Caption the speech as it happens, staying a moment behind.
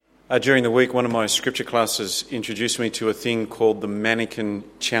During the week, one of my scripture classes introduced me to a thing called the Mannequin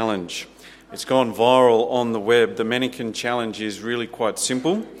Challenge. It's gone viral on the web. The Mannequin Challenge is really quite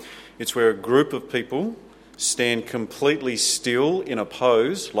simple. It's where a group of people stand completely still in a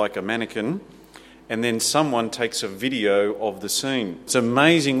pose like a mannequin, and then someone takes a video of the scene. It's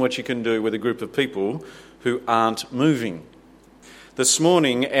amazing what you can do with a group of people who aren't moving. This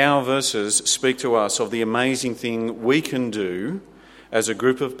morning, our verses speak to us of the amazing thing we can do as a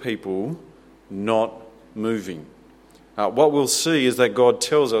group of people not moving. What we'll see is that God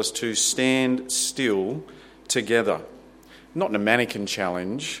tells us to stand still together. Not in a mannequin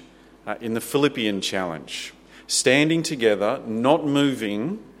challenge, in the Philippian challenge. Standing together, not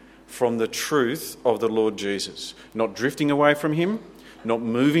moving from the truth of the Lord Jesus. Not drifting away from him, not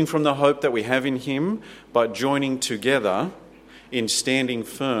moving from the hope that we have in him, but joining together in standing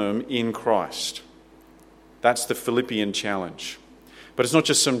firm in Christ. That's the Philippian challenge. But it's not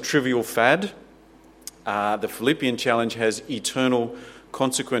just some trivial fad. The Philippian challenge has eternal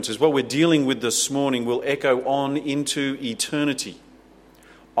consequences. What we're dealing with this morning will echo on into eternity,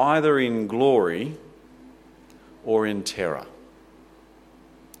 either in glory or in terror.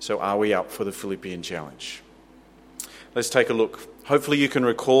 So are we up for the Philippian challenge? Let's take a look. Hopefully you can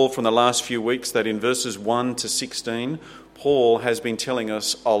recall from the last few weeks that in verses 1 to 16, Paul has been telling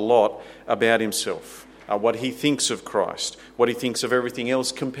us a lot about himself. What he thinks of Christ, what he thinks of everything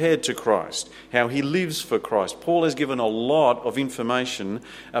else compared to Christ, how he lives for Christ. Paul has given a lot of information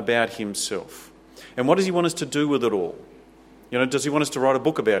about himself. And what does he want us to do with it all? Does he want us to write a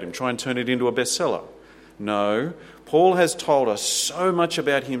book about him, try and turn it into a bestseller? No. Paul has told us so much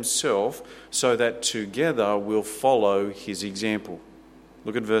about himself so that together we'll follow his example.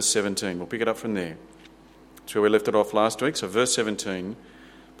 Look at verse 17. We'll pick it up from there. That's where we left it off last week. So verse 17.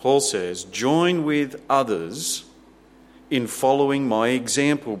 Paul says, "Join with others in following my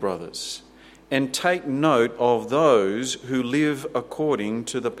example, brothers, and take note of those who live according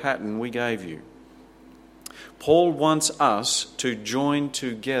to the pattern we gave you." Paul wants us to join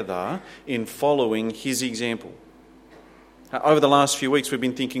together in following his example. Over the last few weeks, we've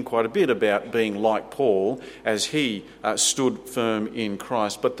been thinking quite a bit about being like Paul as he stood firm in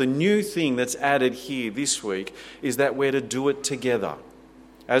Christ. But the new thing that's added here this week is that we're to do it together.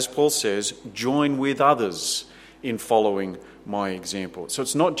 As Paul says, join with others in following my example. So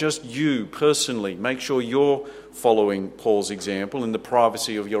it's not just you personally. Make sure you're following Paul's example in the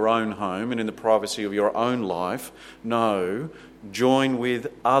privacy of your own home and in the privacy of your own life. No, join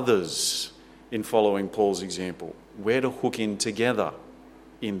with others in following Paul's example. We're to hook in together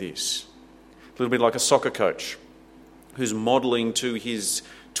in this. A little bit like a soccer coach who's modelling to his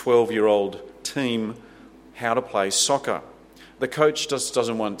 12-year-old team how to play soccer. The coach just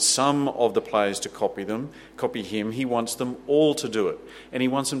doesn't want some of the players to copy him. He wants them all to do it, and he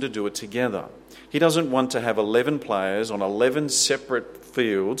wants them to do it together. He doesn't want to have 11 players on 11 separate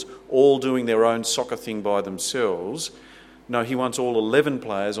fields, all doing their own soccer thing by themselves. No, he wants all 11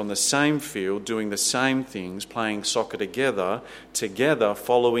 players on the same field, doing the same things, playing soccer together,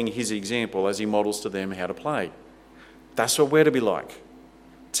 following his example as he models to them how to play. That's what we're to be like.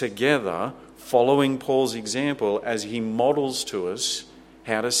 Together, following Paul's example as he models to us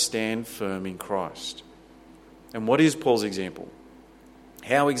how to stand firm in Christ. And what is Paul's example?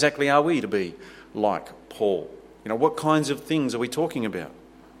 How exactly are we to be like Paul? What kinds of things are we talking about?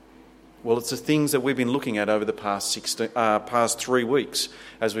 Well, it's the things that we've been looking at over the past 3 weeks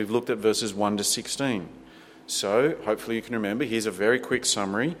as we've looked at verses 1 to 16. So, hopefully you can remember, here's a very quick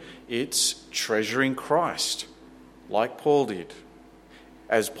summary. It's treasuring Christ, like Paul did.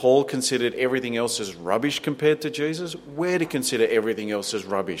 As Paul considered everything else as rubbish compared to Jesus, we're to consider everything else as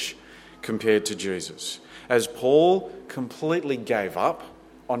rubbish compared to Jesus. As Paul completely gave up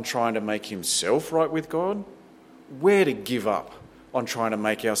on trying to make himself right with God, we're to give up on trying to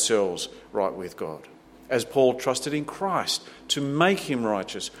make ourselves right with God. As Paul trusted in Christ to make him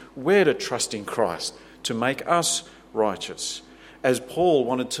righteous, we're to trust in Christ to make us righteous. As Paul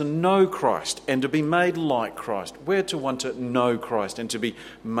wanted to know Christ and to be made like Christ, we're to want to know Christ and to be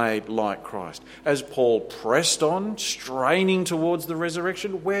made like Christ. As Paul pressed on, straining towards the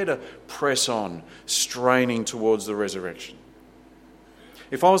resurrection, we're to press on, straining towards the resurrection.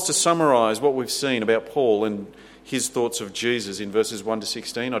 If I was to summarise what we've seen about Paul and his thoughts of Jesus in verses 1 to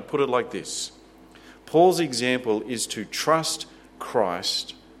 16, I'd put it like this. Paul's example is to trust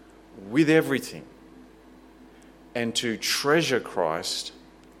Christ with everything, and to treasure Christ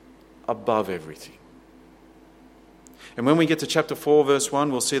above everything. And when we get to chapter 4, verse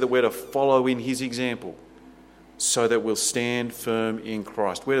 1, we'll see that we're to follow in his example so that we'll stand firm in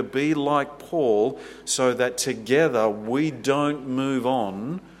Christ. We're to be like Paul so that together we don't move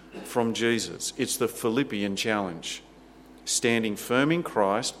on from Jesus. It's the Philippian challenge. Standing firm in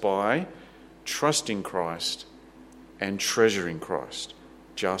Christ by trusting Christ and treasuring Christ,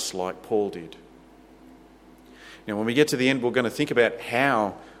 just like Paul did. Now, when we get to the end, we're going to think about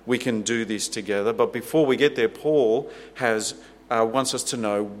how we can do this together. But before we get there, Paul wants us to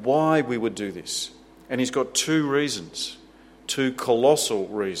know why we would do this. And he's got two reasons, two colossal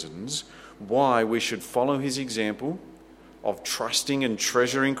reasons why we should follow his example of trusting and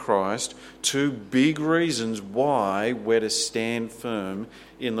treasuring Christ, two big reasons why we're to stand firm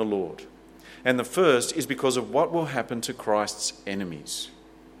in the Lord. And the first is because of what will happen to Christ's enemies.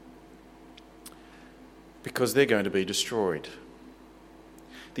 Because they're going to be destroyed.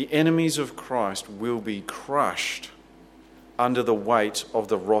 The enemies of Christ will be crushed under the weight of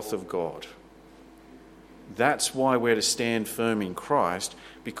the wrath of God. That's why we're to stand firm in Christ,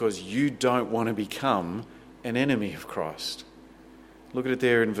 because you don't want to become an enemy of Christ. Look at it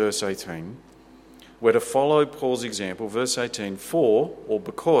there in verse 18. We're to follow Paul's example, verse 18,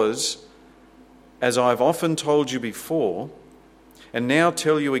 because, as I've often told you before, and now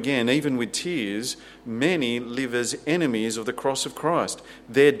tell you again, even with tears, many live as enemies of the cross of Christ.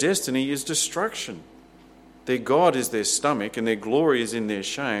 Their destiny is destruction. Their God is their stomach, and their glory is in their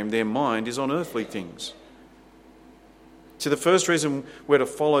shame. Their mind is on earthly things. So the first reason we're to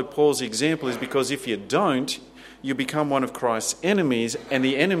follow Paul's example is because if you don't, you become one of Christ's enemies, and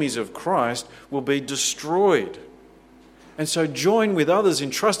the enemies of Christ will be destroyed. And so join with others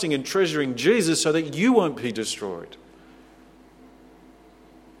in trusting and treasuring Jesus so that you won't be destroyed.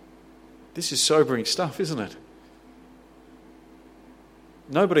 This is sobering stuff, isn't it?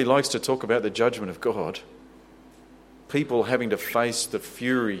 Nobody likes to talk about the judgment of God. People having to face the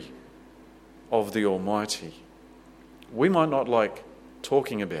fury of the Almighty. We might not like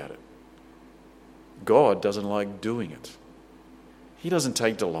talking about it. God doesn't like doing it. He doesn't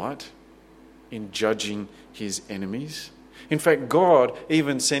take delight in judging his enemies. In fact, God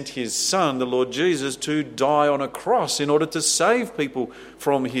even sent his Son, the Lord Jesus, to die on a cross in order to save people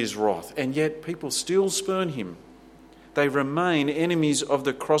from his wrath. And yet people still spurn him. They remain enemies of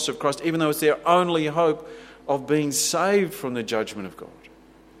the cross of Christ, even though it's their only hope of being saved from the judgment of God.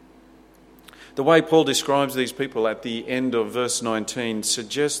 The way Paul describes these people at the end of verse 19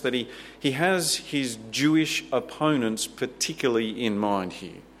 suggests that he has his Jewish opponents particularly in mind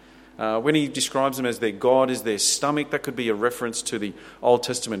here. When he describes them as their God is their stomach, that could be a reference to the Old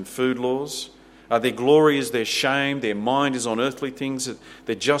Testament food laws. Their glory is their shame. Their mind is on earthly things.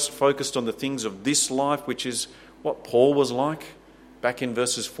 They're just focused on the things of this life, which is what Paul was like back in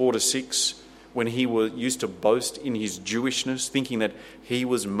verses 4 to 6, when he used to boast in his Jewishness, thinking that he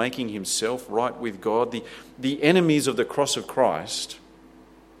was making himself right with God. The enemies of the cross of Christ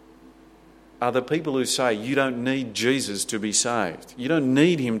are the people who say you don't need Jesus to be saved. You don't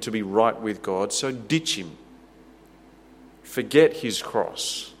need him to be right with God, so ditch him. Forget his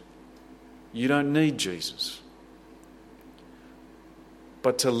cross. You don't need Jesus.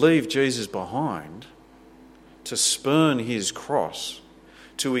 But to leave Jesus behind, to spurn his cross,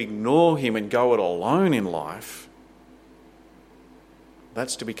 to ignore him and go it alone in life,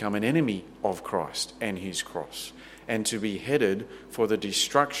 that's to become an enemy of Christ and his cross, and to be headed for the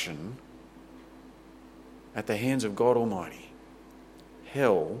destruction at the hands of God Almighty.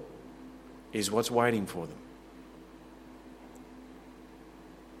 Hell is what's waiting for them.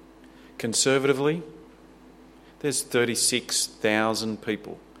 Conservatively, there's 36,000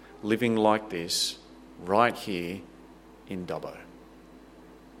 people living like this right here in Dubbo.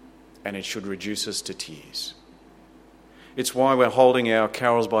 And it should reduce us to tears. It's why we're holding our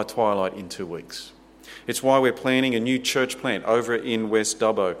Carols by Twilight in 2 weeks. It's why we're planning a new church plant over in West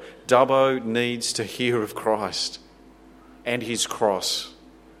Dubbo. Dubbo needs to hear of Christ and his cross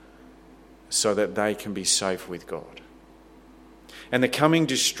so that they can be safe with God. And the coming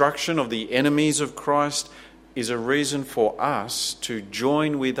destruction of the enemies of Christ is a reason for us to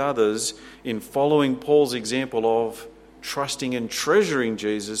join with others in following Paul's example of trusting and treasuring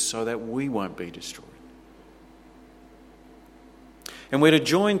Jesus so that we won't be destroyed. And we're to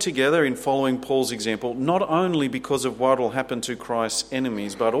join together in following Paul's example, not only because of what will happen to Christ's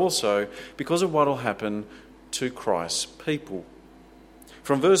enemies, but also because of what will happen to Christ's people.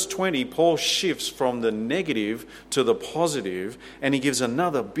 From verse 20, Paul shifts from the negative to the positive, and he gives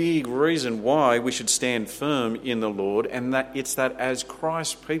another big reason why we should stand firm in the Lord, and it's that as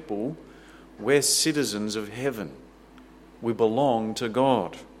Christ's people, we're citizens of heaven. We belong to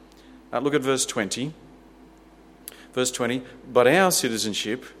God. Look at verse 20. Verse 20, but our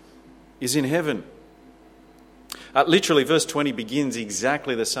citizenship is in heaven. Literally, verse 20 begins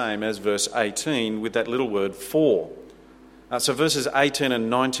exactly the same as verse 18 with that little word for. So verses 18 and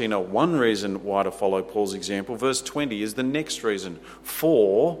 19 are one reason why to follow Paul's example. Verse 20 is the next reason.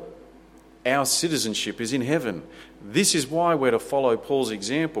 For our citizenship is in heaven. This is why we're to follow Paul's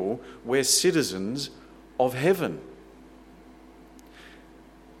example. We're citizens of heaven.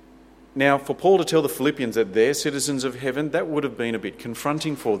 Now, for Paul to tell the Philippians that they're citizens of heaven, that would have been a bit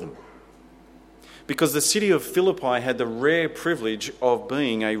confronting for them. Because the city of Philippi had the rare privilege of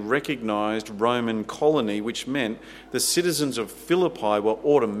being a recognised Roman colony, which meant the citizens of Philippi were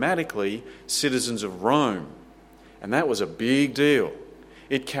automatically citizens of Rome. And that was a big deal.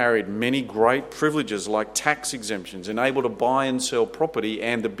 It carried many great privileges like tax exemptions, enabled to buy and sell property,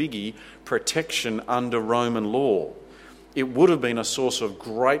 and the biggie, protection under Roman law. It would have been a source of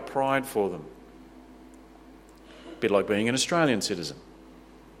great pride for them. A bit like being an Australian citizen.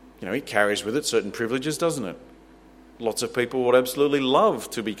 You know, it carries with it certain privileges, doesn't it? Lots of people would absolutely love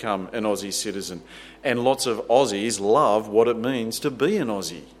to become an Aussie citizen. And lots of Aussies love what it means to be an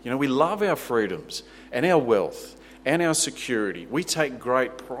Aussie. You know, we love our freedoms and our wealth and our security. We take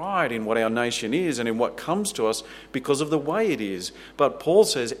great pride in what our nation is and in what comes to us because of the way it is. But Paul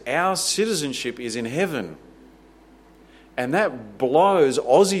says our citizenship is in heaven. And that blows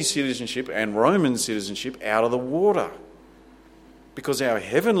Aussie citizenship and Roman citizenship out of the water. Because our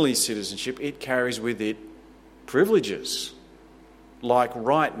heavenly citizenship, it carries with it privileges. Like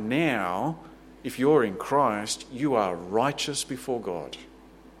right now, if you're in Christ, you are righteous before God.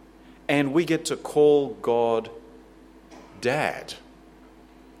 And we get to call God Dad.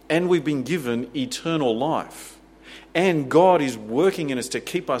 And we've been given eternal life. And God is working in us to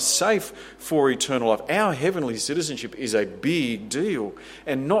keep us safe for eternal life. Our heavenly citizenship is a big deal.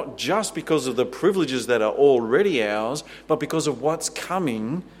 And not just because of the privileges that are already ours, but because of what's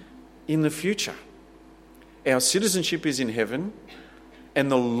coming in the future. Our citizenship is in heaven.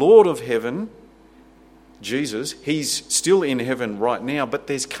 And the Lord of heaven, Jesus, he's still in heaven right now. But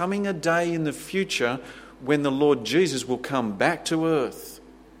there's coming a day in the future when the Lord Jesus will come back to earth.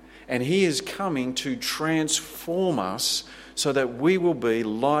 And he is coming to transform us so that we will be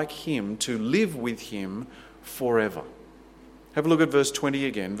like him, to live with him forever. Have a look at verse 20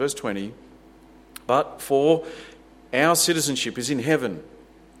 again. Verse 20. But for our citizenship is in heaven,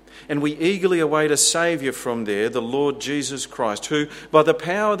 and we eagerly await a Saviour from there, the Lord Jesus Christ, who, by the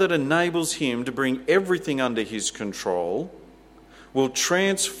power that enables him to bring everything under his control, will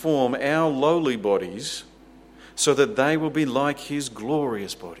transform our lowly bodies so that they will be like his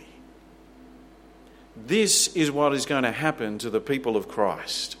glorious body. This is what is going to happen to the people of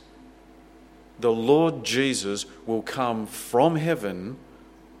Christ. The Lord Jesus will come from heaven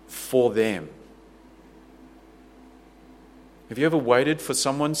for them. Have you ever waited for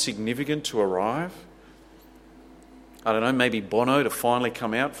someone significant to arrive? I don't know, maybe Bono to finally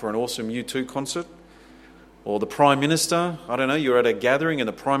come out for an awesome U2 concert? Or the Prime Minister, I don't know, you're at a gathering and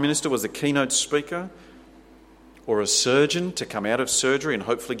the Prime Minister was the keynote speaker? Or a surgeon to come out of surgery and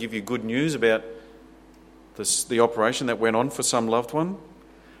hopefully give you good news about the operation that went on for some loved one?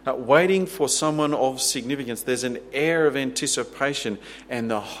 Waiting for someone of significance, there's an air of anticipation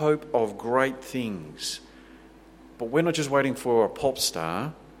and the hope of great things. But we're not just waiting for a pop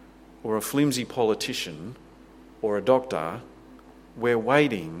star or a flimsy politician or a doctor. We're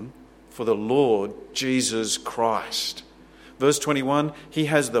waiting for the Lord Jesus Christ. Verse 21, he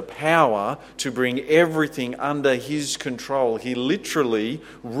has the power to bring everything under his control. He literally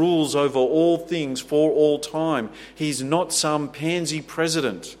rules over all things for all time. He's not some pansy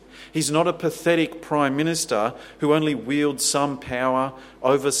president. He's not a pathetic prime minister who only wields some power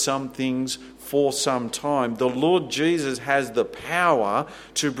over some things for some time. The Lord Jesus has the power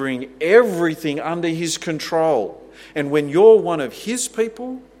to bring everything under his control. And when you're one of his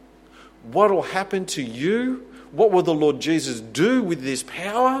people, what will happen to you? What will the Lord Jesus do with this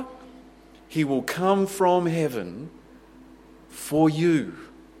power? He will come from heaven for you,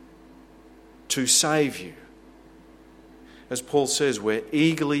 to save you. As Paul says, we're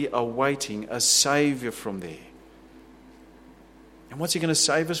eagerly awaiting a Saviour from there. And what's he going to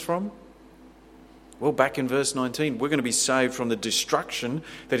save us from? Well, back in verse 19, we're going to be saved from the destruction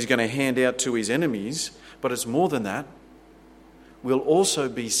that he's going to hand out to his enemies. But it's more than that. We'll also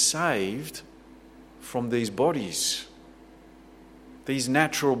be saved from these bodies, these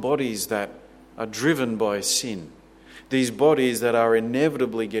natural bodies that are driven by sin, these bodies that are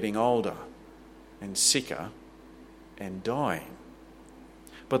inevitably getting older and sicker and dying.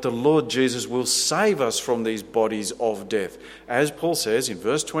 But the Lord Jesus will save us from these bodies of death. As Paul says in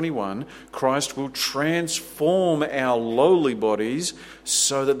verse 21, Christ will transform our lowly bodies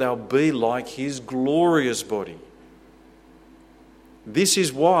so that they'll be like his glorious body. This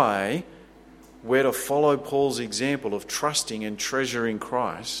is why we're to follow Paul's example of trusting and treasuring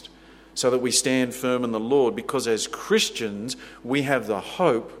Christ so that we stand firm in the Lord, because as Christians we have the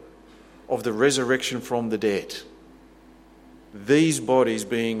hope of the resurrection from the dead. These bodies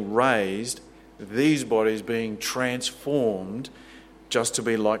being raised, these bodies being transformed just to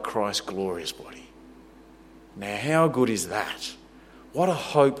be like Christ's glorious body. Now, how good is that? What a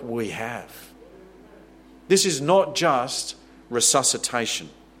hope we have. This is not just resuscitation.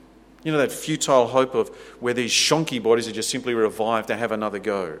 You know, that futile hope of where these shonky bodies are just simply revived to have another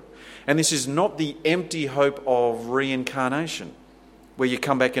go. And this is not the empty hope of reincarnation, where you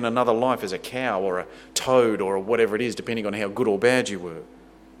come back in another life as a cow or a toad or whatever it is, depending on how good or bad you were.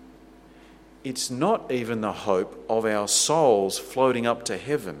 It's not even the hope of our souls floating up to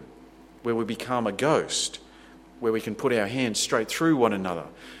heaven, where we become a ghost, where we can put our hands straight through one another.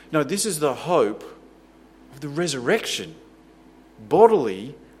 No, this is the hope of the resurrection,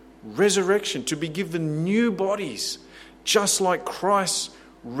 bodily resurrection, to be given new bodies, just like Christ's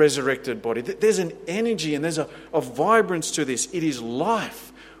resurrected body. There's an energy and there's a vibrance to this. It is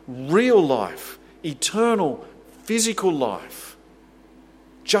life, real life, eternal, physical life,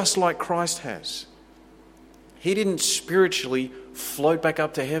 just like Christ has. He didn't spiritually float back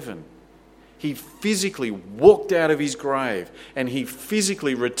up to heaven. He physically walked out of his grave and he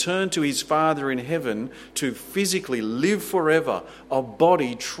physically returned to his Father in heaven to physically live forever, a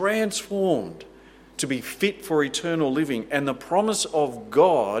body transformed to be fit for eternal living. And the promise of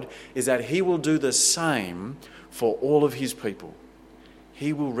God is that he will do the same for all of his people.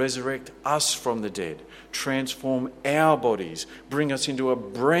 He will resurrect us from the dead, transform our bodies, bring us into a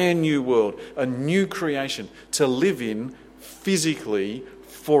brand new world, a new creation to live in physically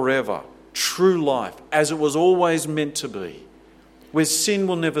forever. True life, as it was always meant to be, where sin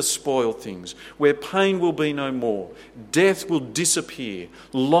will never spoil things, where pain will be no more, death will disappear,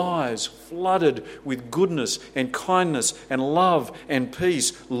 lives flooded with goodness and kindness and love and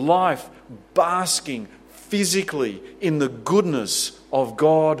peace, life basking physically in the goodness of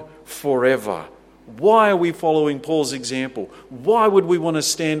God forever. Why are we following Paul's example? Why would we want to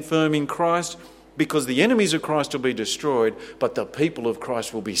stand firm in Christ? Because the enemies of Christ will be destroyed, but the people of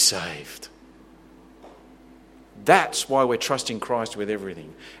Christ will be saved. That's why we're trusting Christ with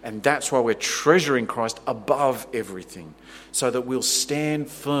everything. And that's why we're treasuring Christ above everything, so that we'll stand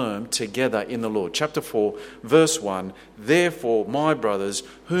firm together in the Lord. Chapter 4, verse 1, therefore, my brothers,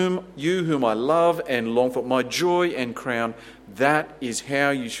 whom I love and long for, my joy and crown, that is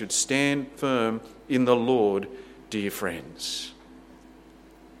how you should stand firm in the Lord, dear friends.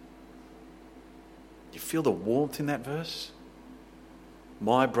 You feel the warmth in that verse?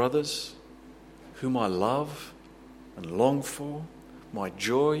 My brothers, whom I love and long for, my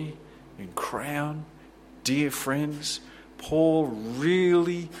joy and crown, dear friends. Paul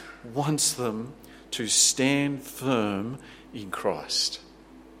really wants them to stand firm in Christ.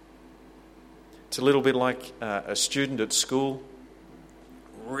 It's a little bit like a student at school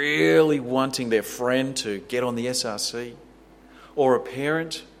really wanting their friend to get on the SRC, or a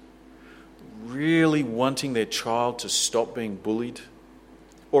parent really wanting their child to stop being bullied,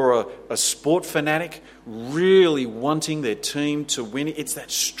 or a sport fanatic really wanting their team to win. It's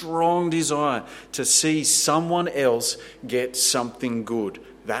that strong desire to see someone else get something good.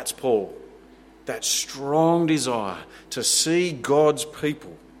 That's Paul. That strong desire to see God's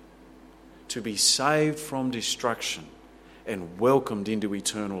people to be saved from destruction and welcomed into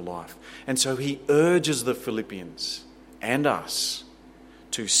eternal life. And so he urges the Philippians and us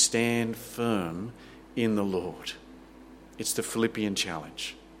to stand firm in the Lord. It's the Philippian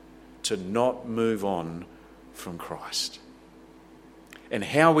challenge, to not move on from Christ. And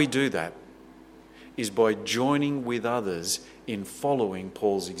how we do that is by joining with others in following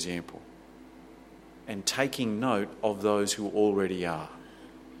Paul's example and taking note of those who already are.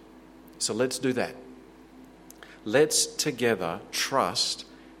 So let's do that. Let's together trust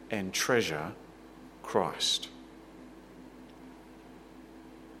and treasure Christ.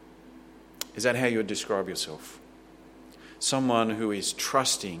 Is that how you would describe yourself? Someone who is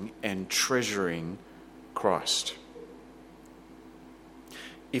trusting and treasuring Christ.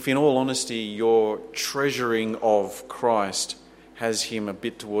 If in all honesty your treasuring of Christ has him a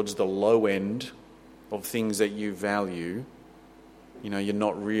bit towards the low end of things that you value, you're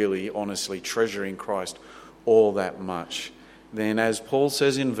not really honestly treasuring Christ all that much, then as Paul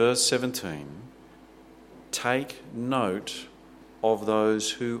says in verse 17, take note of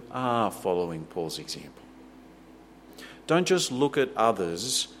those who are following Paul's example. Don't just look at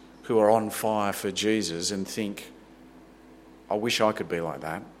others who are on fire for Jesus and think, I wish I could be like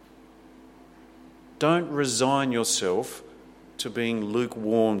that. Don't resign yourself to being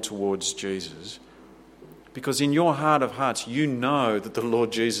lukewarm towards Jesus. Because in your heart of hearts, you know that the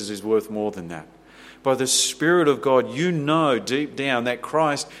Lord Jesus is worth more than that. By the Spirit of God, you know deep down that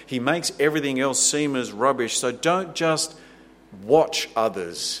Christ, he makes everything else seem as rubbish. So don't just watch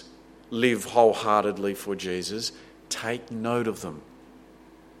others live wholeheartedly for Jesus. Take note of them.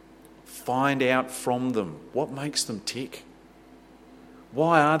 Find out from them what makes them tick.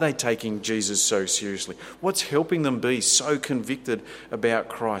 Why are they taking Jesus so seriously? What's helping them be so convicted about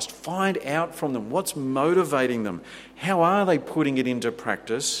Christ? Find out from them what's motivating them. How are they putting it into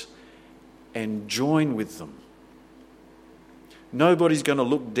practice? And join with them. Nobody's going to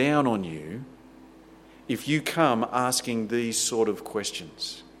look down on you if you come asking these sort of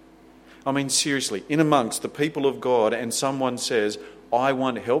questions. I mean, seriously, in amongst the people of God and someone says, I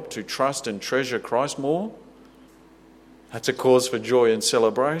want help to trust and treasure Christ more, that's a cause for joy and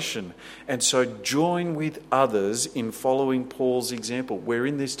celebration. And so join with others in following Paul's example. We're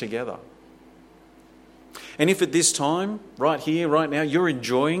in this together. And if at this time, right here, right now, you're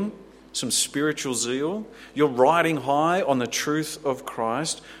enjoying some spiritual zeal, you're riding high on the truth of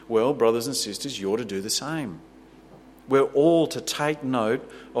Christ, well, brothers and sisters, you're to do the same. We're all to take note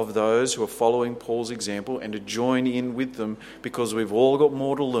of those who are following Paul's example and to join in with them, because we've all got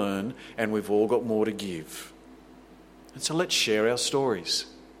more to learn and we've all got more to give. And so let's share our stories.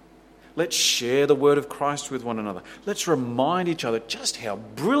 Let's share the word of Christ with one another. Let's remind each other just how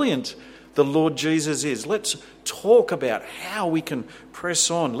brilliant the Lord Jesus is. Let's talk about how we can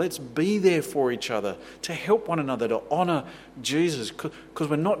press on. Let's be there for each other to help one another, to honour Jesus, because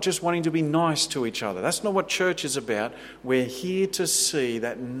we're not just wanting to be nice to each other. That's not what church is about. We're here to see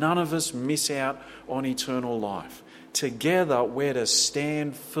that none of us miss out on eternal life. Together, we're to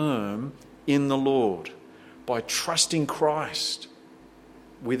stand firm in the Lord by trusting Christ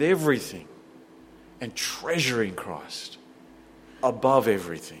with everything and treasuring Christ above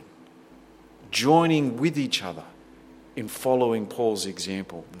everything. Joining with each other in following Paul's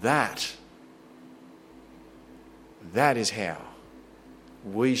example. That is how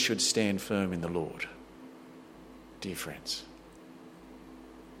we should stand firm in the Lord. Dear friends,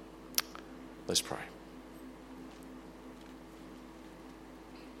 let's pray.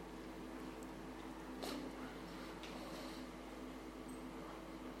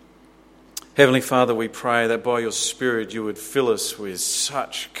 Heavenly Father, we pray that by your Spirit you would fill us with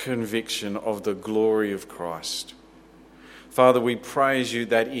such conviction of the glory of Christ. Father, we praise you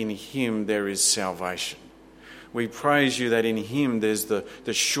that in him there is salvation. We praise you that in him there's the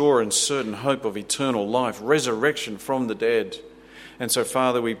sure and certain hope of eternal life, resurrection from the dead. And so,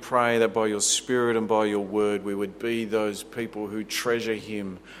 Father, we pray that by your Spirit and by your word we would be those people who treasure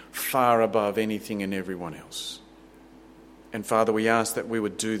him far above anything and everyone else. And Father, we ask that we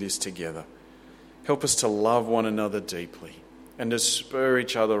would do this together. Help us to love one another deeply and to spur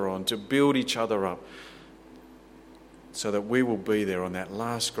each other on, to build each other up, so that we will be there on that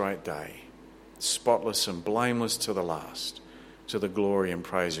last great day, spotless and blameless to the last, to the glory and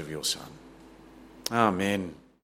praise of your Son. Amen.